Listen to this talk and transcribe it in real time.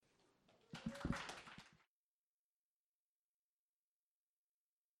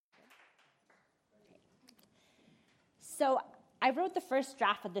So I wrote the first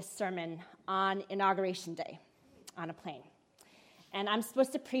draft of this sermon on Inauguration Day on a plane. And I'm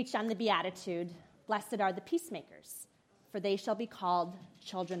supposed to preach on the Beatitude, "Blessed are the peacemakers, for they shall be called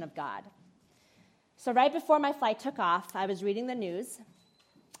children of God." So right before my flight took off, I was reading the news.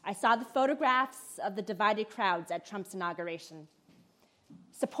 I saw the photographs of the divided crowds at Trump's inauguration.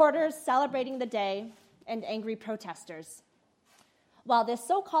 Supporters celebrating the day and angry protesters. While this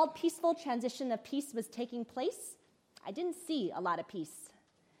so-called peaceful transition of peace was taking place, I didn't see a lot of peace.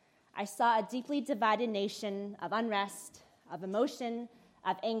 I saw a deeply divided nation of unrest, of emotion,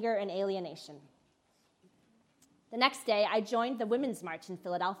 of anger and alienation. The next day, I joined the Women's March in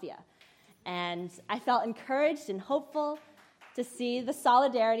Philadelphia, and I felt encouraged and hopeful to see the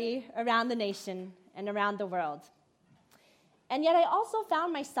solidarity around the nation and around the world. And yet I also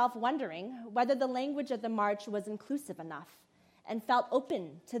found myself wondering whether the language of the march was inclusive enough and felt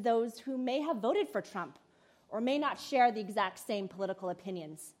open to those who may have voted for Trump or may not share the exact same political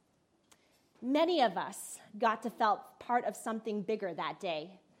opinions. Many of us got to felt part of something bigger that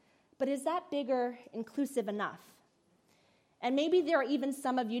day, but is that bigger inclusive enough? And maybe there are even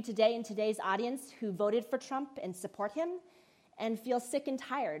some of you today in today's audience who voted for Trump and support him and feel sick and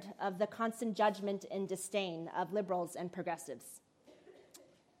tired of the constant judgment and disdain of liberals and progressives.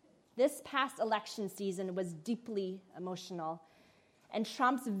 This past election season was deeply emotional, and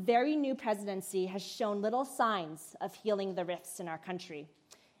Trump's very new presidency has shown little signs of healing the rifts in our country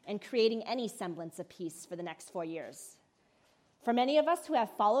and creating any semblance of peace for the next 4 years. For many of us who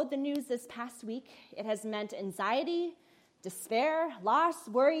have followed the news this past week, it has meant anxiety, despair, loss,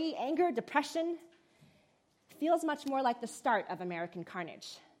 worry, anger, depression. It feels much more like the start of American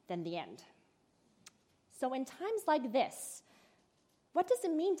carnage than the end. So in times like this, what does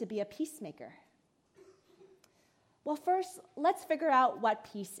it mean to be a peacemaker? Well, first, let's figure out what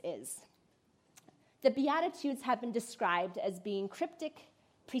peace is. The Beatitudes have been described as being cryptic,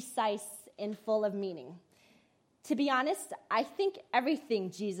 precise, and full of meaning. To be honest, I think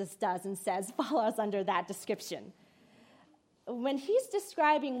everything Jesus does and says follows under that description. When he's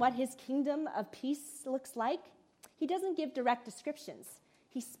describing what his kingdom of peace looks like, he doesn't give direct descriptions.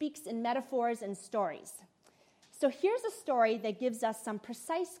 He speaks in metaphors and stories. So here's a story that gives us some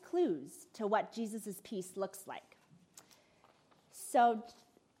precise clues to what Jesus' peace looks like. So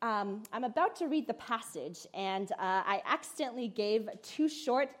I'm about to read the passage, and I accidentally gave too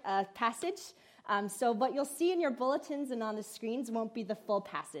short a passage. So what you'll see in your bulletins and on the screens won't be the full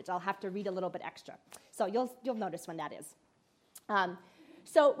passage. I'll have to read a little bit extra. So you'll notice when that is.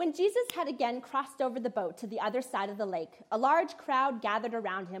 So when Jesus had again crossed over the boat to the other side of the lake, a large crowd gathered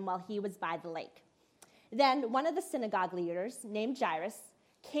around him while he was by the lake. Then one of the synagogue leaders, named Jairus,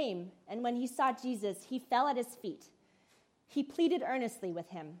 came, and when he saw Jesus, he fell at his feet. He pleaded earnestly with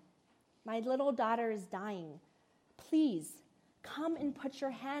him, "My little daughter is dying. Please, come and put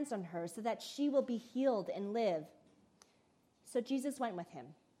your hands on her so that she will be healed and live." So Jesus went with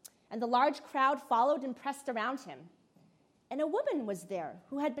him, and the large crowd followed and pressed around him. And a woman was there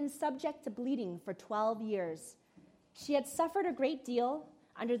who had been subject to bleeding for 12 years. She had suffered a great deal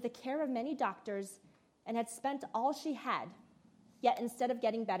under the care of many doctors and had spent all she had, yet instead of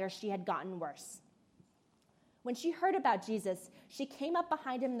getting better, she had gotten worse. When she heard about Jesus, she came up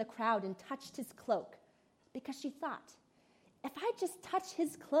behind him in the crowd and touched his cloak because she thought, "If I just touch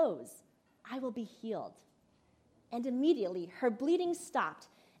his clothes, I will be healed." And immediately her bleeding stopped,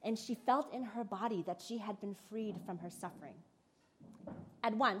 and she felt in her body that she had been freed from her suffering.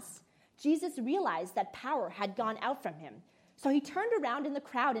 At once, Jesus realized that power had gone out from him, so he turned around in the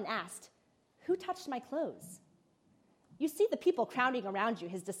crowd and asked, "Who touched my clothes?" "You see the people crowding around you,"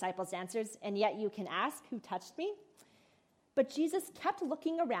 his disciples answered, "and yet you can ask, 'Who touched me?'" But Jesus kept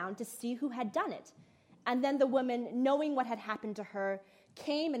looking around to see who had done it. And then the woman, knowing what had happened to her,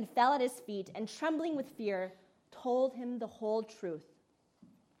 came and fell at his feet, and trembling with fear, told him the whole truth.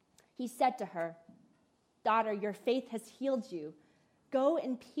 He said to her, "Daughter, your faith has healed you. Go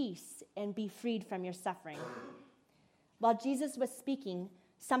in peace and be freed from your suffering." While Jesus was speaking,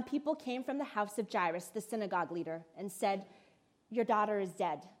 some people came from the house of Jairus, the synagogue leader, and said, "Your daughter is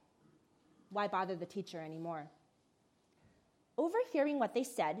dead. Why bother the teacher anymore?" Overhearing what they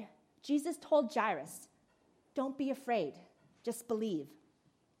said, Jesus told Jairus, "Don't be afraid, just believe."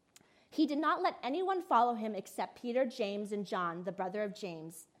 He did not let anyone follow him except Peter, James, and John, the brother of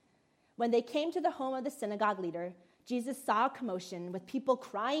James. When they came to the home of the synagogue leader, Jesus saw a commotion with people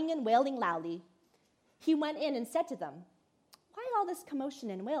crying and wailing loudly. He went in and said to them, "Why all this commotion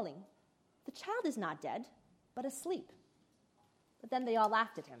and wailing? The child is not dead, but asleep." But then they all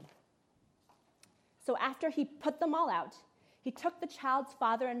laughed at him. So after he put them all out, He took the child's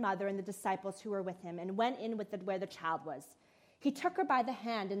father and mother and the disciples who were with him and went in where the child was. He took her by the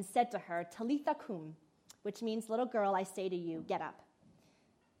hand and said to her, "Talitha kum," which means, "Little girl, I say to you, get up."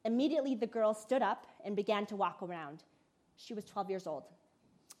 Immediately the girl stood up and began to walk around. She was 12 years old.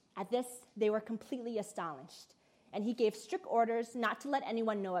 At this, they were completely astonished, and he gave strict orders not to let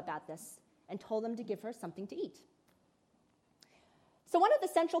anyone know about this and told them to give her something to eat. So one of the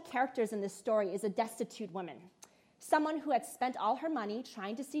central characters in this story is a destitute woman, someone who had spent all her money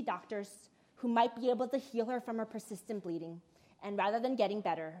trying to see doctors who might be able to heal her from her persistent bleeding, and rather than getting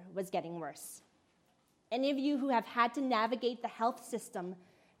better, was getting worse. Any of you who have had to navigate the health system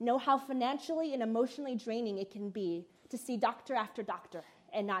know how financially and emotionally draining it can be to see doctor after doctor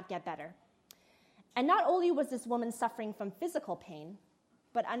and not get better. And not only was this woman suffering from physical pain,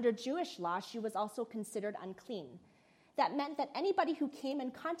 but under Jewish law, she was also considered unclean. That meant that anybody who came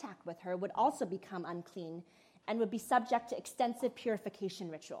in contact with her would also become unclean and would be subject to extensive purification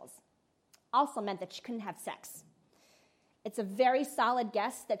rituals. Also meant that she couldn't have sex. It's a very solid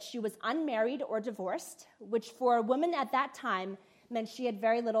guess that she was unmarried or divorced, which for a woman at that time meant she had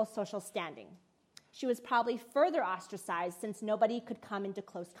very little social standing. She was probably further ostracized since nobody could come into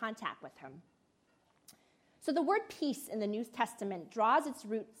close contact with her. So the word peace in the New Testament draws its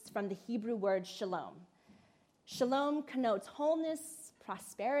roots from the Hebrew word shalom. Shalom connotes wholeness,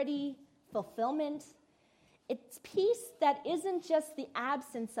 prosperity, fulfillment. It's peace that isn't just the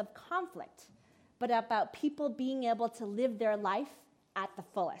absence of conflict, but about people being able to live their life at the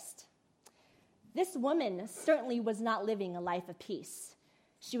fullest. This woman certainly was not living a life of peace.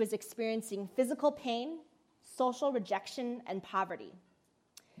 She was experiencing physical pain, social rejection, and poverty.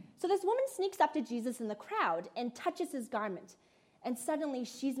 So this woman sneaks up to Jesus in the crowd and touches his garment, and suddenly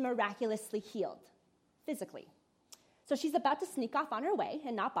she's miraculously healed, physically. So she's about to sneak off on her way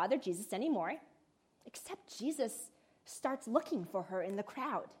and not bother Jesus anymore, except Jesus starts looking for her in the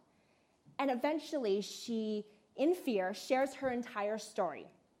crowd. And eventually she, in fear, shares her entire story.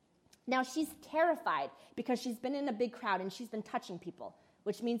 Now she's terrified because she's been in a big crowd and she's been touching people,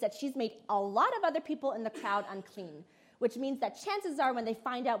 which means that she's made a lot of other people in the crowd unclean, which means that chances are when they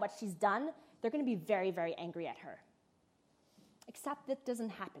find out what she's done, they're going to be very, very angry at her. Except that doesn't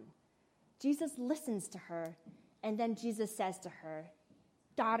happen. Jesus listens to her, and then Jesus says to her,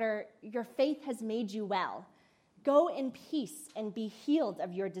 "Daughter, your faith has made you well. Go in peace and be healed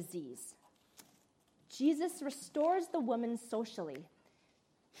of your disease." Jesus restores the woman socially.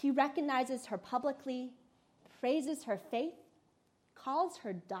 He recognizes her publicly, praises her faith, calls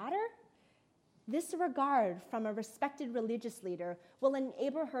her daughter. This regard from a respected religious leader will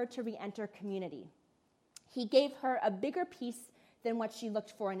enable her to re-enter community. He gave her a bigger peace than what she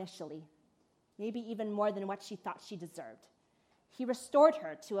looked for initially, maybe even more than what she thought she deserved. He restored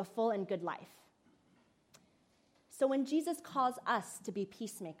her to a full and good life. So when Jesus calls us to be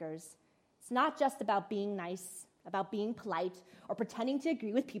peacemakers, it's not just about being nice, about being polite, or pretending to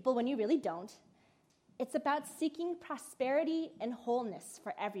agree with people when you really don't. It's about seeking prosperity and wholeness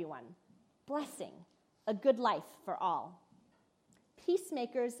for everyone, blessing, a good life for all.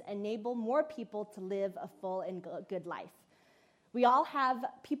 Peacemakers enable more people to live a full and good life. We all have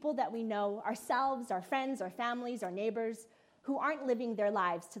people that we know, ourselves, our friends, our families, our neighbors, who aren't living their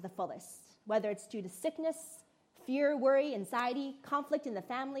lives to the fullest, whether it's due to sickness, fear, worry, anxiety, conflict in the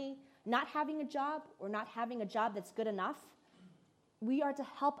family, not having a job, or not having a job that's good enough. We are to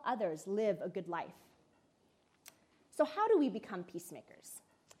help others live a good life. So how do we become peacemakers?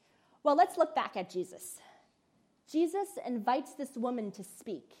 Well, let's look back at Jesus. Jesus invites this woman to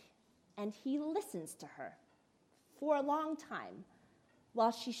speak, and he listens to her for a long time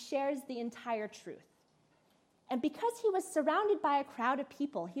while she shares the entire truth. And because he was surrounded by a crowd of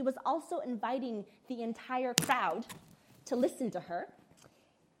people, he was also inviting the entire crowd to listen to her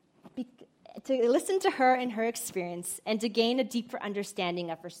and her experience, and to gain a deeper understanding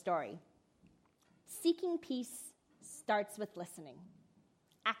of her story. Seeking peace starts with listening,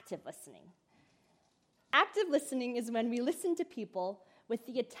 active listening. Active listening is when we listen to people with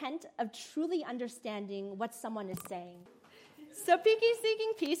the intent of truly understanding what someone is saying. So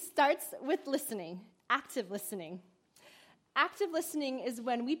seeking peace starts with listening, active listening. Active listening is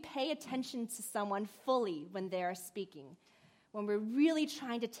when we pay attention to someone fully when they are speaking, when we're really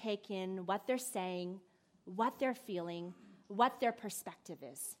trying to take in what they're saying, what they're feeling, what their perspective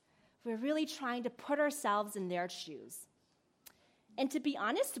is. We're really trying to put ourselves in their shoes. And to be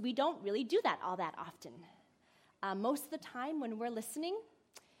honest, we don't really do that all that often. Most of the time when we're listening,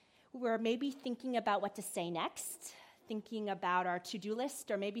 we're maybe thinking about what to say next, thinking about our to-do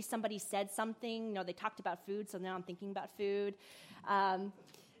list, or maybe somebody said something, they talked about food, so now I'm thinking about food.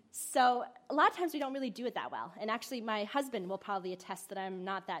 So a lot of times we don't really do it that well. And actually, my husband will probably attest that I'm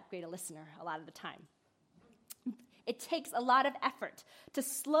not that great a listener a lot of the time. It takes a lot of effort to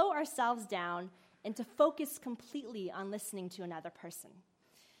slow ourselves down and to focus completely on listening to another person.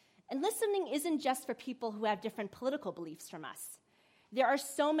 And listening isn't just for people who have different political beliefs from us. There are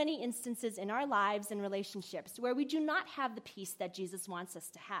so many instances in our lives and relationships where we do not have the peace that Jesus wants us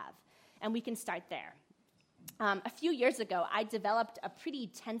to have, and we can start there. A few years ago, I developed a pretty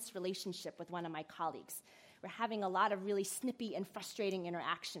tense relationship with one of my colleagues. We're having a lot of really snippy and frustrating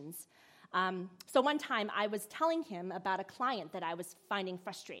interactions. So one time, I was telling him about a client that I was finding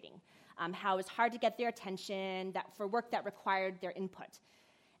frustrating, how it was hard to get their attention for work that required their input.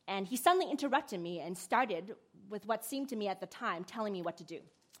 And he suddenly interrupted me and started with what seemed to me at the time telling me what to do.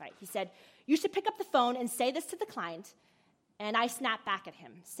 Right? He said, "You should pick up the phone and say this to the client." And I snapped back at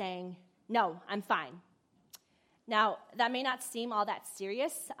him, saying, "No, I'm fine." Now, that may not seem all that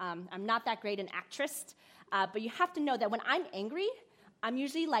serious. I'm not that great an actress, but you have to know that when I'm angry, I'm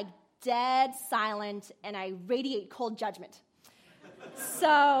usually like dead silent, and I radiate cold judgment.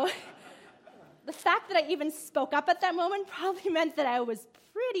 So the fact that I even spoke up at that moment probably meant that I was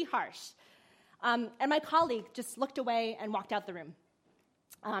pretty harsh. And my colleague just looked away and walked out the room.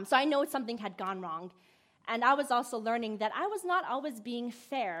 So I know something had gone wrong. And I was also learning that I was not always being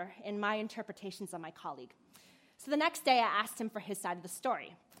fair in my interpretations of my colleague. So the next day, I asked him for his side of the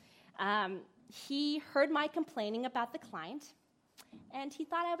story. He heard my complaining about the client, and he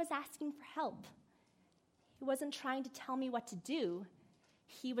thought I was asking for help. He wasn't trying to tell me what to do.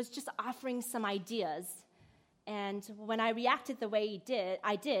 He was just offering some ideas. And when I reacted the way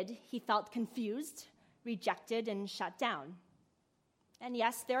I did, he felt confused, rejected, and shut down. And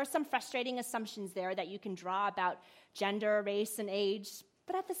yes, there are some frustrating assumptions there that you can draw about gender, race, and age,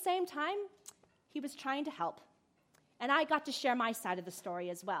 but at the same time, he was trying to help. And I got to share my side of the story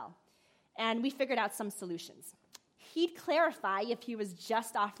as well. And we figured out some solutions. He'd clarify if he was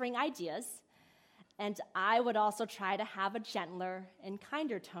just offering ideas, and I would also try to have a gentler and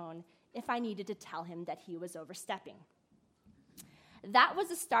kinder tone if I needed to tell him that he was overstepping. That was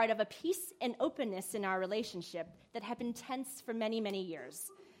the start of a peace and openness in our relationship that had been tense for many, many years.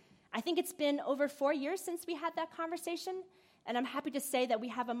 I think it's been over 4 years since we had that conversation, and I'm happy to say that we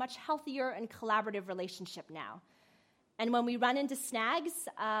have a much healthier and collaborative relationship now. And when we run into snags,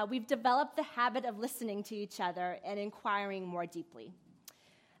 we've developed the habit of listening to each other and inquiring more deeply.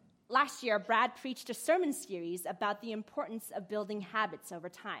 Last year, Brad preached a sermon series about the importance of building habits over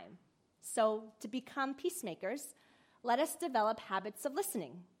time. So, to become peacemakers, let us develop habits of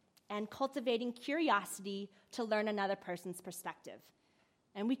listening and cultivating curiosity to learn another person's perspective.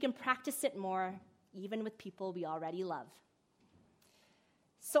 And we can practice it more, even with people we already love.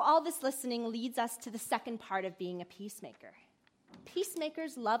 So all this listening leads us to the second part of being a peacemaker.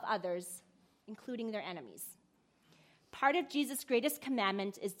 Peacemakers love others, including their enemies. Part of Jesus' greatest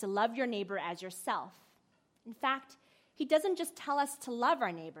commandment is to love your neighbor as yourself. In fact, he doesn't just tell us to love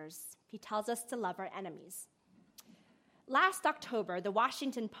our neighbors, he tells us to love our enemies. Last October, the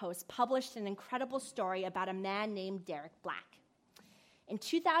Washington Post published an incredible story about a man named Derek Black. In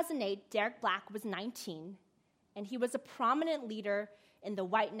 2008, Derek Black was 19, and he was a prominent leader in the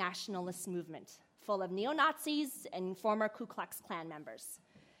white nationalist movement, full of neo-Nazis and former Ku Klux Klan members.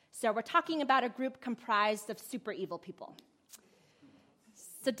 So we're talking about a group comprised of super evil people.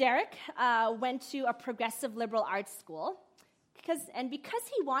 So Derek went to a progressive liberal arts school, because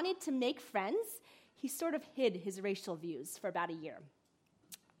he wanted to make friends, he sort of hid his racial views for about a year.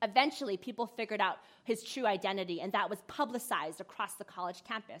 Eventually, people figured out his true identity, and that was publicized across the college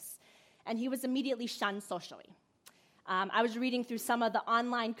campus, and he was immediately shunned socially. I was reading through some of the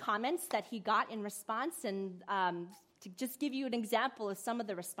online comments that he got in response, and to just give you an example of some of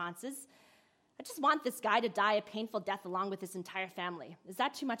the responses, "I just want this guy to die a painful death along with his entire family. Is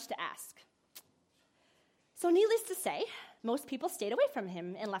that too much to ask?" So needless to say, most people stayed away from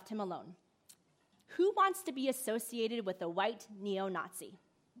him and left him alone. Who wants to be associated with a white neo-Nazi?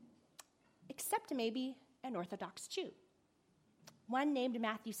 Except maybe an Orthodox Jew, one named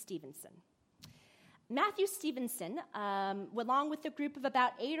Matthew Stevenson. Matthew Stevenson, along with a group of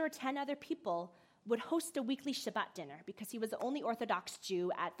about 8 or 10 other people, would host a weekly Shabbat dinner because he was the only Orthodox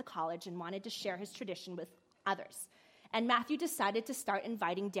Jew at the college and wanted to share his tradition with others. And Matthew decided to start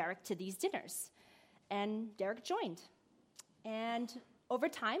inviting Derek to these dinners. And Derek joined. And over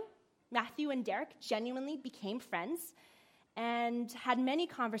time, Matthew and Derek genuinely became friends and had many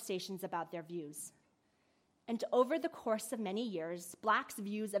conversations about their views. And over the course of many years, Black's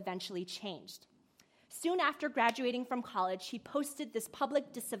views eventually changed. Soon after graduating from college, he posted this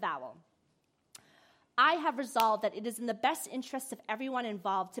public disavowal. I have resolved that it is in the best interest of everyone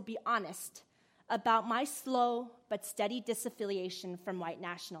involved to be honest about my slow but steady disaffiliation from white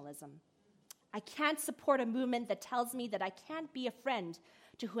nationalism. I can't support a movement that tells me that I can't be a friend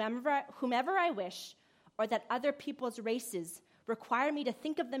to whomever I wish, or that other people's races require me to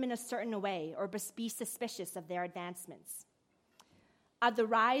think of them in a certain way or be suspicious of their advancements. Of the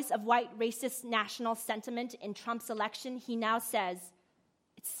rise of white racist national sentiment in Trump's election, he now says,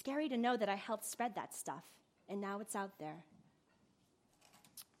 "It's scary to know that I helped spread that stuff, and now it's out there."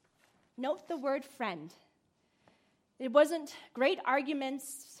 Note the word friend. It wasn't great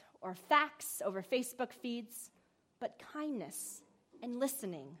arguments or facts over Facebook feeds, but kindness and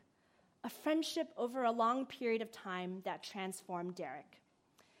listening, a friendship over a long period of time that transformed Derek.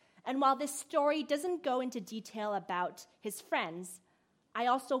 And while this story doesn't go into detail about his friends, I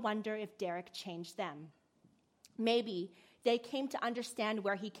also wonder if Derek changed them. Maybe they came to understand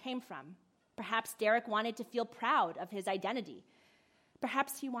where he came from. Perhaps Derek wanted to feel proud of his identity.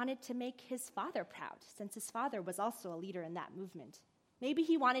 Perhaps he wanted to make his father proud, since his father was also a leader in that movement. Maybe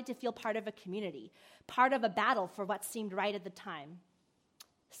he wanted to feel part of a community, part of a battle for what seemed right at the time.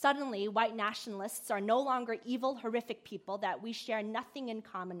 Suddenly, white nationalists are no longer evil, horrific people that we share nothing in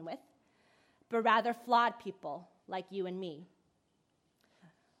common with, but rather flawed people like you and me.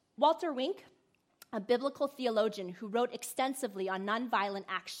 Walter Wink, a biblical theologian who wrote extensively on nonviolent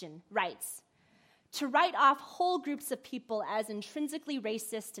action, writes, "To write off whole groups of people as intrinsically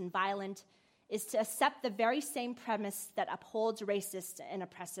racist and violent is to accept the very same premise that upholds racist and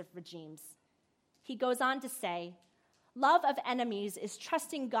oppressive regimes." He goes on to say, "Love of enemies is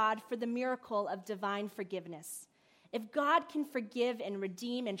trusting God for the miracle of divine forgiveness. If God can forgive and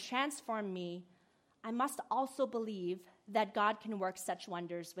redeem and transform me, I must also believe that God can work such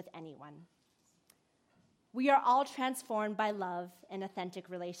wonders with anyone." We are all transformed by love and authentic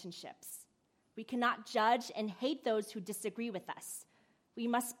relationships. We cannot judge and hate those who disagree with us. We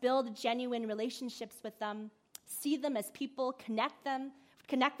must build genuine relationships with them, see them as people, connect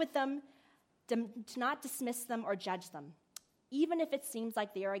with them, to not dismiss them or judge them, even if it seems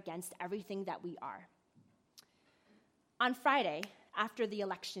like they are against everything that we are. On Friday, after the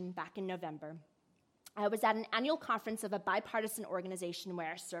election back in November, I was at an annual conference of a bipartisan organization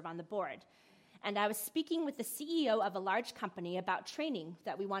where I serve on the board, and I was speaking with the CEO of a large company about training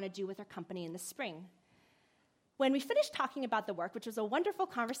that we want to do with our company in the spring. When we finished talking about the work, which was a wonderful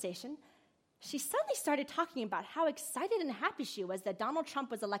conversation, she suddenly started talking about how excited and happy she was that Donald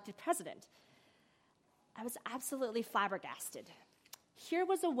Trump was elected president. I was absolutely flabbergasted. Here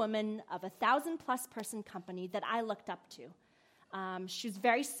was a woman of a 1,000-plus person company that I looked up to. She was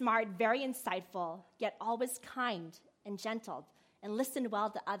very smart, very insightful, yet always kind and gentle and listened well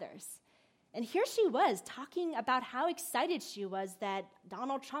to others. And here she was talking about how excited she was that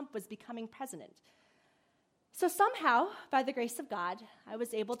Donald Trump was becoming president. So somehow, by the grace of God, I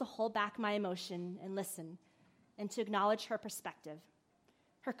was able to hold back my emotion and listen and to acknowledge her perspective,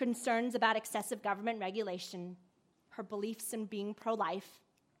 her concerns about excessive government regulation, her beliefs in being pro-life,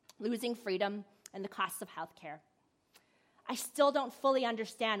 losing freedom, and the costs of health care. I still don't fully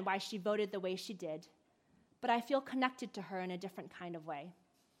understand why she voted the way she did, but I feel connected to her in a different kind of way.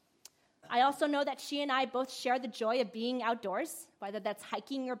 I also know that she and I both share the joy of being outdoors, whether that's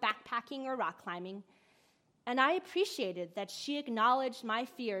hiking or backpacking or rock climbing, and I appreciated that she acknowledged my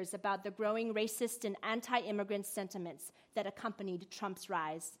fears about the growing racist and anti-immigrant sentiments that accompanied Trump's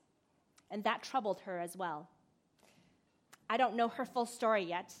rise, and that troubled her as well. I don't know her full story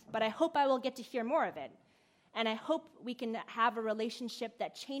yet, but I hope I will get to hear more of it. And I hope we can have a relationship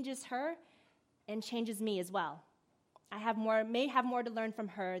that changes her and changes me as well. I may have more to learn from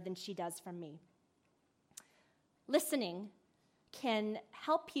her than she does from me. Listening can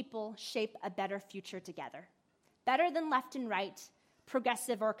help people shape a better future together, better than left and right,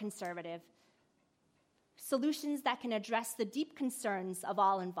 progressive or conservative, solutions that can address the deep concerns of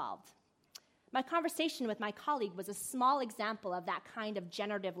all involved. My conversation with my colleague was a small example of that kind of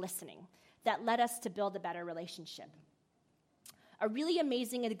generative listening that led us to build a better relationship. A really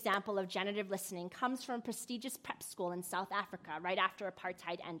amazing example of generative listening comes from a prestigious prep school in South Africa right after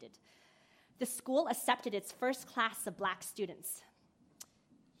apartheid ended. The school accepted its first class of Black students.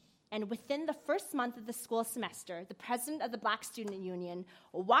 And within the first month of the school semester, the president of the Black Student Union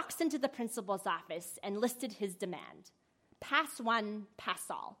walks into the principal's office and listed his demand: pass one, pass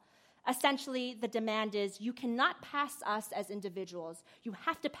all. Essentially, the demand is, you cannot pass us as individuals. You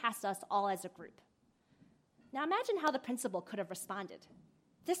have to pass us all as a group. Now imagine how the principal could have responded.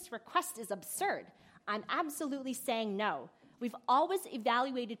 This request is absurd. I'm absolutely saying no. We've always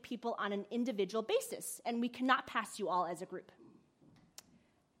evaluated people on an individual basis, and we cannot pass you all as a group.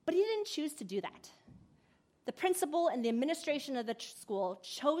 But he didn't choose to do that. The principal and the administration of the school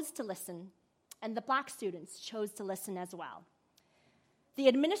chose to listen, and the Black students chose to listen as well. The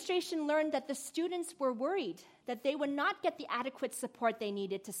administration learned that the students were worried that they would not get the adequate support they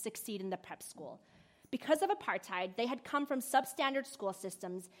needed to succeed in the prep school. Because of apartheid, they had come from substandard school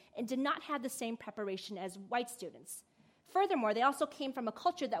systems and did not have the same preparation as white students. Furthermore, they also came from a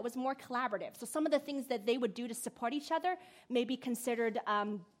culture that was more collaborative. So some of the things that they would do to support each other may be considered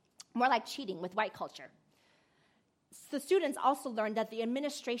more like cheating with white culture. The students also learned that the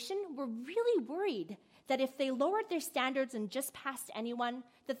administration were really worried that if they lowered their standards and just passed anyone,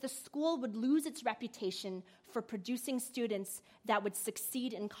 that the school would lose its reputation for producing students that would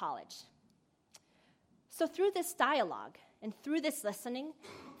succeed in college. So through this dialogue and through this listening,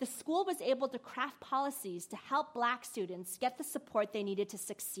 the school was able to craft policies to help Black students get the support they needed to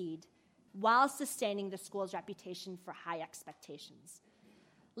succeed while sustaining the school's reputation for high expectations.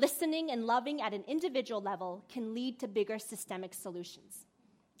 Listening and loving at an individual level can lead to bigger systemic solutions.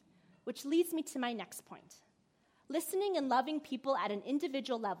 Which leads me to my next point. Listening and loving people at an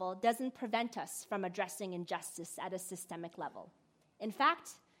individual level doesn't prevent us from addressing injustice at a systemic level. In fact,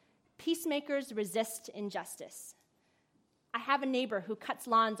 peacemakers resist injustice. I have a neighbor who cuts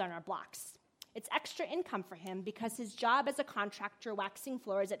lawns on our blocks. It's extra income for him because his job as a contractor waxing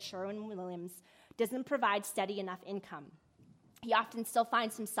floors at Sherwin-Williams doesn't provide steady enough income. He often still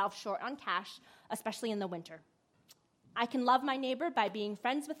finds himself short on cash, especially in the winter. I can love my neighbor by being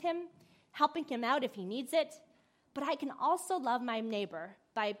friends with him, helping him out if he needs it, but I can also love my neighbor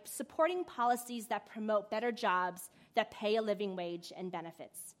by supporting policies that promote better jobs that pay a living wage and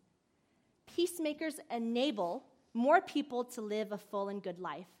benefits. Peacemakers enable more people to live a full and good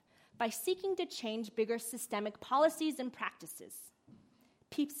life by seeking to change bigger systemic policies and practices.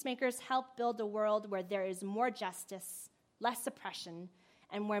 Peacemakers help build a world where there is more justice, less oppression,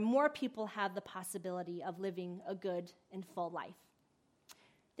 and where more people have the possibility of living a good and full life.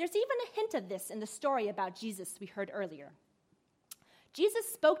 There's even a hint of this in the story about Jesus we heard earlier.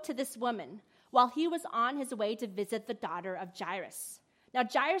 Jesus spoke to this woman while he was on his way to visit the daughter of Jairus. Now,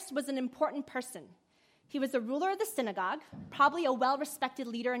 Jairus was an important person. He was a ruler of the synagogue, probably a well-respected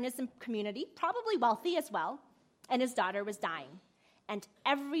leader in his community, probably wealthy as well, and his daughter was dying. And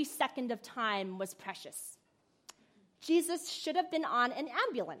every second of time was precious. Jesus should have been on an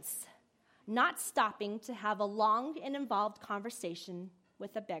ambulance, not stopping to have a long and involved conversation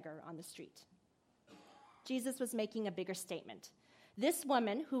with a beggar on the street. Jesus was making a bigger statement. This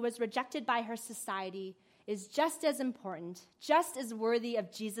woman, who was rejected by her society, is just as important, just as worthy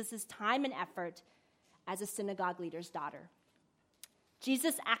of Jesus' time and effort as a synagogue leader's daughter.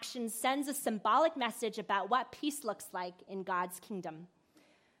 Jesus' action sends a symbolic message about what peace looks like in God's kingdom.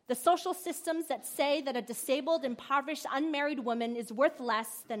 The social systems that say that a disabled, impoverished, unmarried woman is worth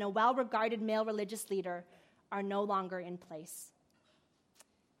less than a well-regarded male religious leader are no longer in place.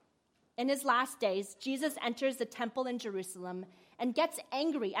 In his last days, Jesus enters the temple in Jerusalem and gets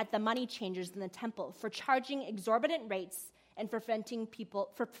angry at the money changers in the temple for charging exorbitant rates and for preventing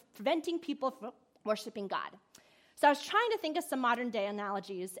people from worshiping God. So I was trying to think of some modern-day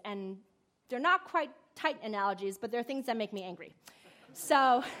analogies, and they're not quite tight analogies, but they're things that make me angry.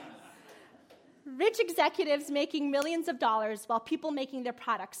 So, rich executives making millions of dollars while people making their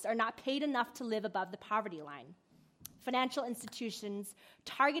products are not paid enough to live above the poverty line. Financial institutions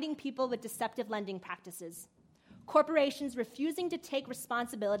targeting people with deceptive lending practices. Corporations refusing to take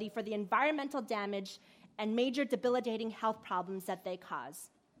responsibility for the environmental damage and major debilitating health problems that they cause.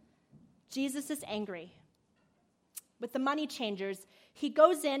 Jesus is angry. With the money changers, he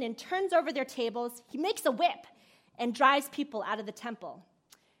goes in and turns over their tables, he makes a whip, and drives people out of the temple.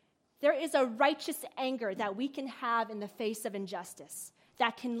 There is a righteous anger that we can have in the face of injustice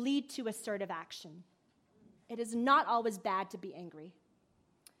that can lead to assertive action. It is not always bad to be angry.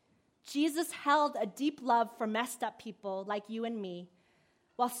 Jesus held a deep love for messed up people like you and me,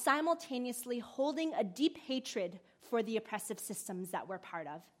 while simultaneously holding a deep hatred for the oppressive systems that we're part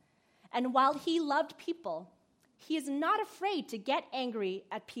of. And while he loved people, he is not afraid to get angry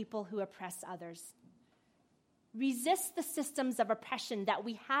at people who oppress others. Resist the systems of oppression that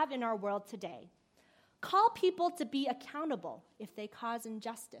we have in our world today. Call people to be accountable if they cause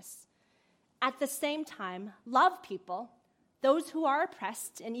injustice. At the same time, love people, those who are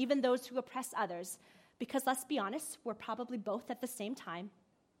oppressed and even those who oppress others, because let's be honest, we're probably both at the same time.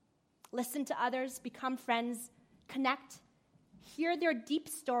 Listen to others, become friends, connect, hear their deep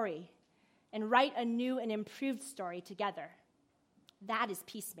story, and write a new and improved story together. That is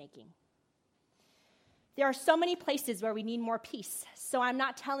peacemaking. There are so many places where we need more peace, so I'm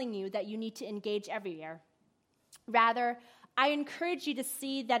not telling you that you need to engage everywhere. Rather, I encourage you to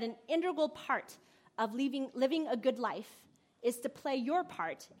see that an integral part of living a good life is to play your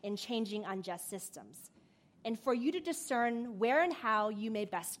part in changing unjust systems, and for you to discern where and how you may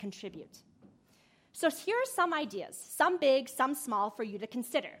best contribute. So here are some ideas, some big, some small, for you to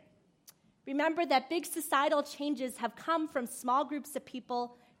consider. Remember that big societal changes have come from small groups of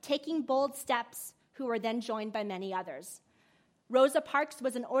people taking bold steps who were then joined by many others. Rosa Parks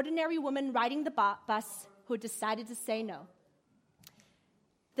was an ordinary woman riding the bus who decided to say no.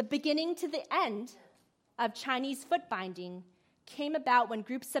 The beginning to the end of Chinese foot binding came about when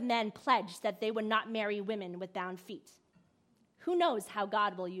groups of men pledged that they would not marry women with bound feet. Who knows how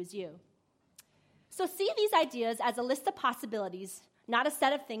God will use you? So see these ideas as a list of possibilities, not a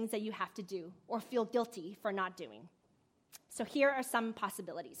set of things that you have to do or feel guilty for not doing. So here are some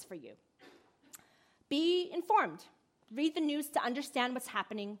possibilities for you. Be informed. Read the news to understand what's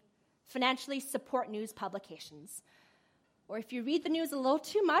happening. Financially support news publications. Or if you read the news a little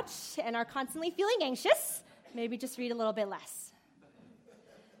too much and are constantly feeling anxious, maybe just read a little bit less.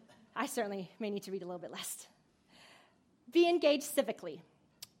 I certainly may need to read a little bit less. Be engaged civically.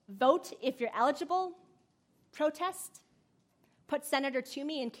 Vote if you're eligible. Protest. Put Senator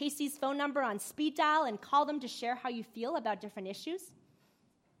Toomey and Casey's phone number on speed dial and call them to share how you feel about different issues.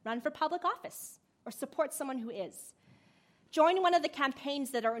 Run for public office or support someone who is. Join one of the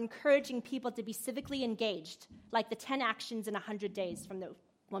campaigns that are encouraging people to be civically engaged, like the 10 actions in 100 days from the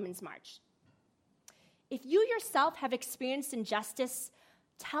Women's March. If you yourself have experienced injustice,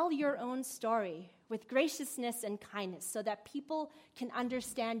 tell your own story with graciousness and kindness so that people can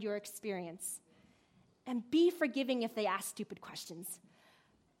understand your experience. And be forgiving if they ask stupid questions.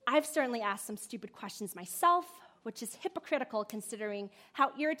 I've certainly asked some stupid questions myself, which is hypocritical considering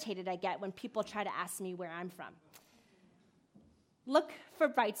how irritated I get when people try to ask me where I'm from. Look for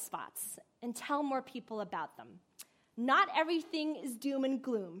bright spots and tell more people about them. Not everything is doom and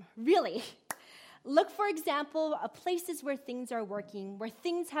gloom, really. Look, for example, at places where things are working, where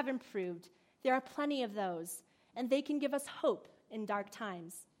things have improved. There are plenty of those, and they can give us hope in dark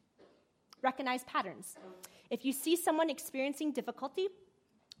times. Recognize patterns. If you see someone experiencing difficulty,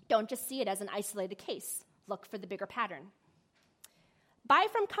 don't just see it as an isolated case. Look for the bigger pattern. Buy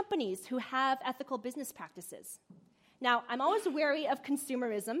from companies who have ethical business practices. Now, I'm always wary of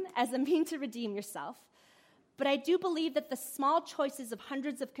consumerism as a mean to redeem yourself, but I do believe that the small choices of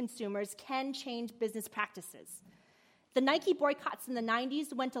hundreds of consumers can change business practices. The Nike boycotts in the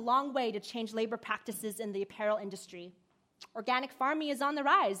 90s went a long way to change labor practices in the apparel industry. Organic farming is on the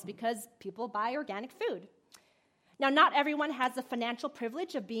rise because people buy organic food. Now, not everyone has the financial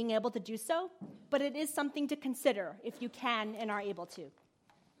privilege of being able to do so, but it is something to consider if you can and are able to.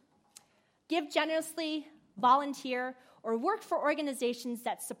 Give generously, volunteer, or work for organizations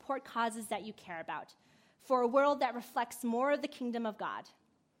that support causes that you care about, for a world that reflects more of the kingdom of God.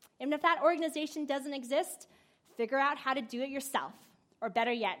 And if that organization doesn't exist, figure out how to do it yourself, or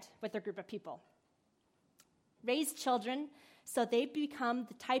better yet, with a group of people. Raise children so they become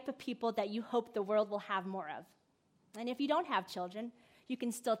the type of people that you hope the world will have more of. And if you don't have children, you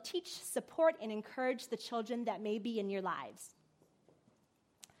can still teach, support, and encourage the children that may be in your lives.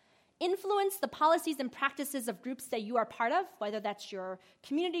 Influence the policies and practices of groups that you are part of, whether that's your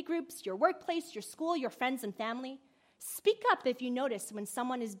community groups, your workplace, your school, your friends and family. Speak up if you notice when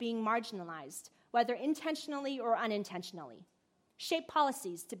someone is being marginalized, whether intentionally or unintentionally. Shape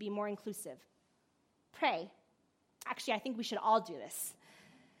policies to be more inclusive. Pray. Actually, I think we should all do this.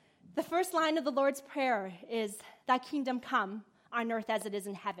 The first line of the Lord's Prayer is, "Thy kingdom come on earth as it is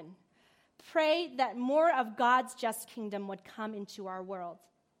in heaven." Pray that more of God's just kingdom would come into our world.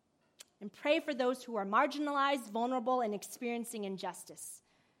 And pray for those who are marginalized, vulnerable, and experiencing injustice.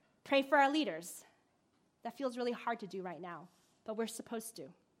 Pray for our leaders. That feels really hard to do right now, but we're supposed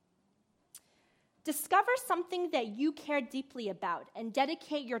to. Discover something that you care deeply about and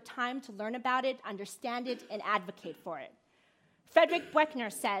dedicate your time to learn about it, understand it, and advocate for it. Frederick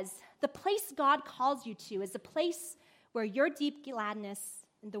Buechner says, "The place God calls you to is a place where your deep gladness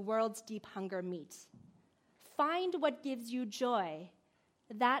and the world's deep hunger meet. Find what gives you joy.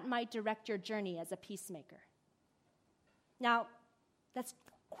 That might direct your journey as a peacemaker." Now, that's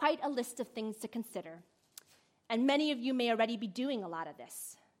quite a list of things to consider, and many of you may already be doing a lot of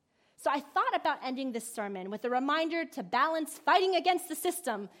this. So I thought about ending this sermon with a reminder to balance fighting against the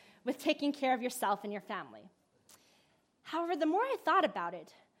system with taking care of yourself and your family. However, the more I thought about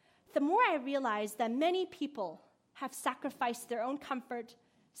it, the more I realized that many people have sacrificed their own comfort,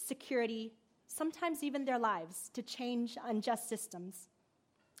 security, sometimes even their lives, to change unjust systems.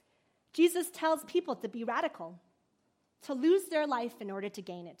 Jesus tells people to be radical, to lose their life in order to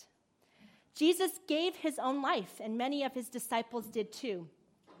gain it. Jesus gave his own life, and many of his disciples did too.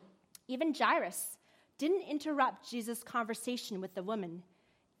 Even Jairus, didn't interrupt Jesus' conversation with the woman,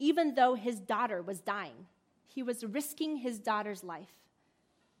 even though his daughter was dying. He was risking his daughter's life.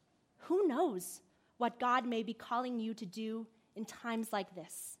 Who knows what God may be calling you to do in times like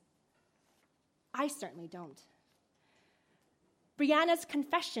this? I certainly don't. Brianna's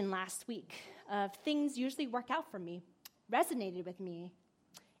confession last week of things usually work out for me resonated with me.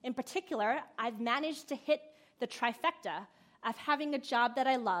 In particular, I've managed to hit the trifecta of having a job that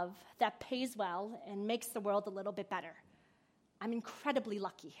I love, that pays well, and makes the world a little bit better. I'm incredibly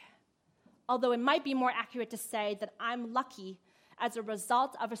lucky. Although it might be more accurate to say that I'm lucky as a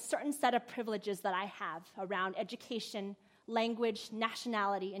result of a certain set of privileges that I have around education, language,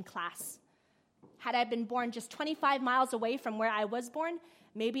 nationality, and class. Had I been born just 25 miles away from where I was born,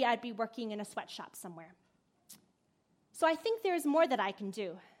 maybe I'd be working in a sweatshop somewhere. So I think there's more that I can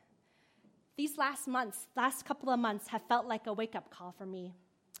do. These last couple of months have felt like a wake-up call for me.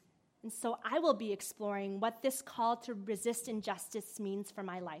 And so I will be exploring what this call to resist injustice means for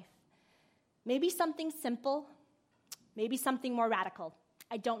my life. Maybe something simple, maybe something more radical.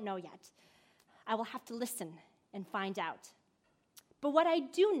 I don't know yet. I will have to listen and find out. But what I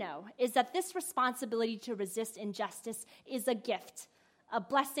do know is that this responsibility to resist injustice is a gift, a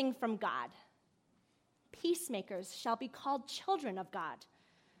blessing from God. Peacemakers shall be called children of God.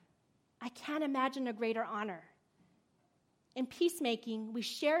 I can't imagine a greater honor. In peacemaking, we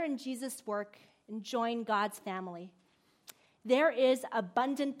share in Jesus' work and join God's family. There is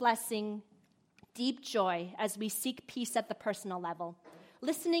abundant blessing, deep joy as we seek peace at the personal level,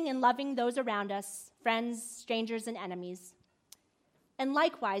 listening and loving those around us, friends, strangers, and enemies. And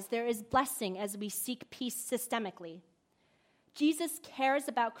likewise, there is blessing as we seek peace systemically. Jesus cares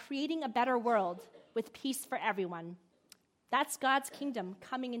about creating a better world with peace for everyone. That's God's kingdom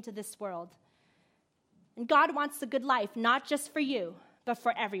coming into this world. And God wants a good life, not just for you, but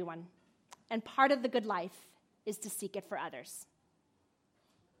for everyone. And part of the good life is to seek it for others.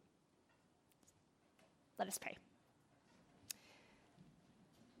 Let us pray.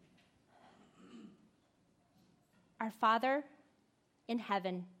 Our Father in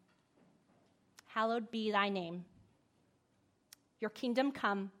heaven, hallowed be thy name. Your kingdom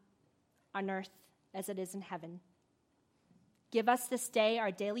come on earth as it is in heaven. Give us this day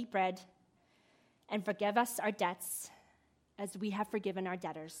our daily bread, and forgive us our debts as we have forgiven our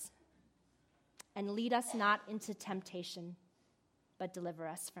debtors. And lead us not into temptation, but deliver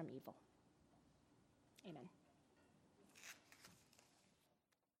us from evil. Amen.